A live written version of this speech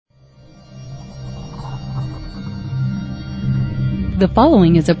The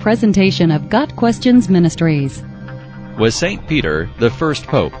following is a presentation of Got Questions Ministries. Was St. Peter the first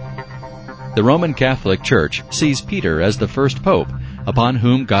pope? The Roman Catholic Church sees Peter as the first pope, upon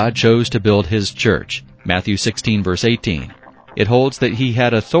whom God chose to build his church. Matthew 16, verse 18. It holds that he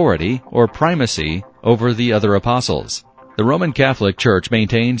had authority or primacy over the other apostles. The Roman Catholic Church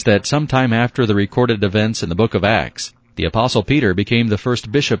maintains that sometime after the recorded events in the book of Acts, the Apostle Peter became the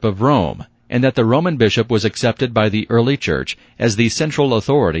first bishop of Rome, and that the Roman bishop was accepted by the early church as the central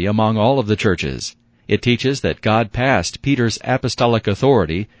authority among all of the churches. It teaches that God passed Peter's apostolic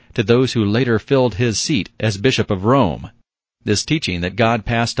authority to those who later filled his seat as Bishop of Rome. This teaching that God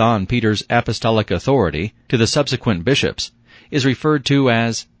passed on Peter's apostolic authority to the subsequent bishops is referred to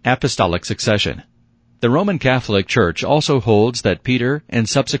as apostolic succession. The Roman Catholic Church also holds that Peter and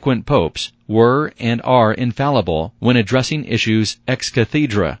subsequent popes were and are infallible when addressing issues ex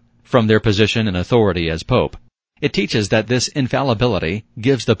cathedra, from their position and authority as pope. It teaches that this infallibility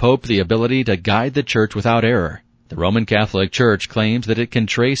gives the pope the ability to guide the church without error. The Roman Catholic Church claims that it can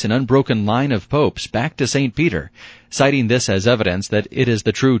trace an unbroken line of popes back to St. Peter, citing this as evidence that it is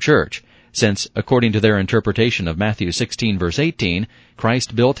the true church, since, according to their interpretation of Matthew 16, verse 18,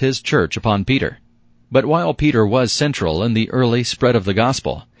 Christ built his church upon Peter. But while Peter was central in the early spread of the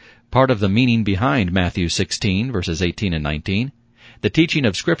gospel, part of the meaning behind Matthew 16, verses 18 and 19, the teaching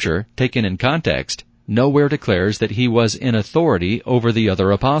of Scripture, taken in context, nowhere declares that he was in authority over the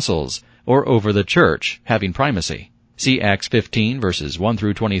other apostles, or over the church, having primacy. See Acts 15, verses 1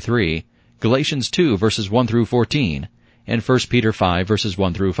 through 23, Galatians 2, verses 1 through 14, and 1 Peter 5, verses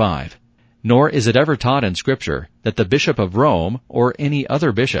 1 through 5. Nor is it ever taught in Scripture that the Bishop of Rome, or any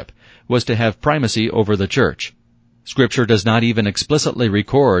other bishop, was to have primacy over the church. Scripture does not even explicitly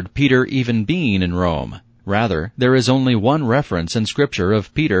record Peter even being in Rome. Rather, there is only one reference in Scripture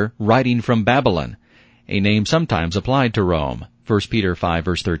of Peter writing from Babylon, a name sometimes applied to Rome, 1 Peter 5,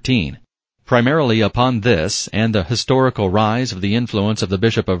 verse 13. Primarily upon this and the historical rise of the influence of the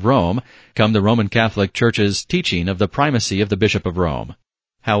Bishop of Rome come the Roman Catholic Church's teaching of the primacy of the Bishop of Rome.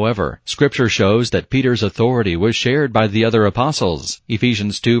 However, Scripture shows that Peter's authority was shared by the other apostles,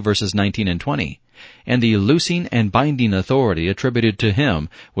 Ephesians 2, verses 19 and 20, and the loosing and binding authority attributed to him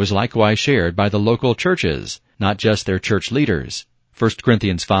was likewise shared by the local churches, not just their church leaders. 1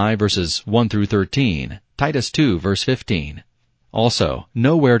 Corinthians 5, verses 1 through 13, Titus 2, verse 15. Also,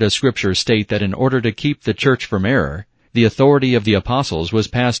 nowhere does Scripture state that in order to keep the church from error, the authority of the apostles was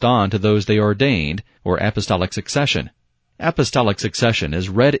passed on to those they ordained, or apostolic succession. Apostolic succession is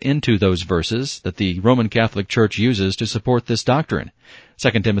read into those verses that the Roman Catholic Church uses to support this doctrine.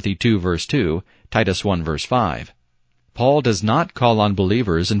 2 Timothy 2, verse 2, Titus 1, verse 5. Paul does not call on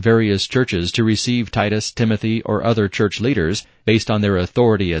believers in various churches to receive Titus, Timothy, or other church leaders based on their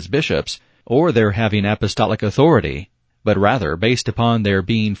authority as bishops, or their having apostolic authority, but rather based upon their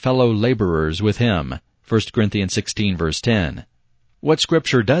being fellow laborers with him. 1 Corinthians 16, verse 10. What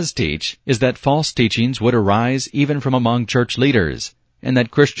Scripture does teach is that false teachings would arise even from among church leaders, and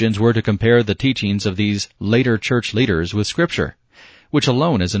that Christians were to compare the teachings of these later church leaders with Scripture, which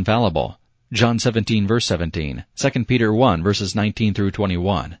alone is infallible. John 17, verse 17, 2 Peter 1, verses 19 through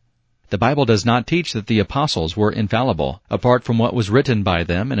 21. The Bible does not teach that the apostles were infallible, apart from what was written by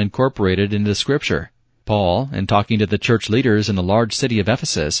them and incorporated into Scripture. Paul, in talking to the church leaders in the large city of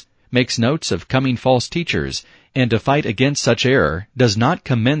Ephesus, makes notes of coming false teachers, and to fight against such error does not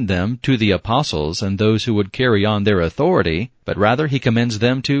commend them to the apostles and those who would carry on their authority, but rather he commends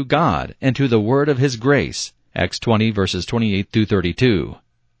them to God and to the word of his grace. Acts 20, verses 28 through 32.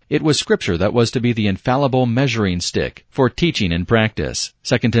 It was Scripture that was to be the infallible measuring stick for teaching and practice.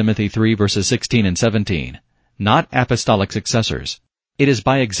 2 Timothy 3, verses 16 and 17. Not apostolic successors. It is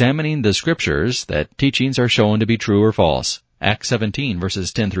by examining the Scriptures that teachings are shown to be true or false. Acts 17,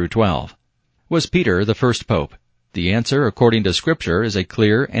 verses 10 through 12. Was Peter the first pope? The answer, according to Scripture, is a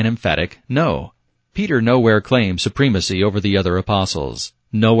clear and emphatic no. Peter nowhere claims supremacy over the other apostles.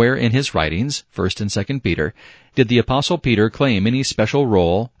 Nowhere in his writings, 1 and 2 Peter, did the Apostle Peter claim any special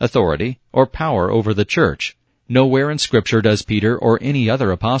role, authority, or power over the church. Nowhere in Scripture does Peter or any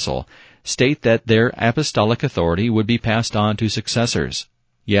other apostle state that their apostolic authority would be passed on to successors.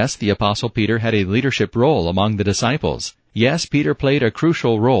 Yes, the Apostle Peter had a leadership role among the disciples. Yes, Peter played a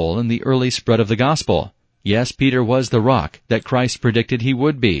crucial role in the early spread of the gospel. Yes, Peter was the rock that Christ predicted he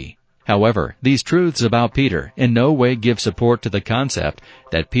would be. However, these truths about Peter in no way give support to the concept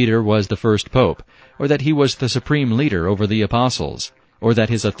that Peter was the first pope, or that he was the supreme leader over the apostles, or that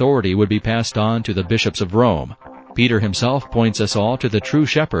his authority would be passed on to the bishops of Rome. Peter himself points us all to the true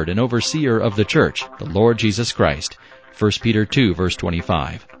shepherd and overseer of the church, the Lord Jesus Christ. 1 Peter 2, verse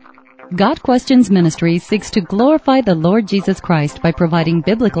 25. Got Questions Ministries seeks to glorify the Lord Jesus Christ by providing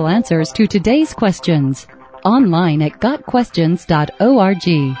biblical answers to today's questions. Online at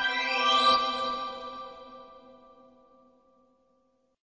GotQuestions.org.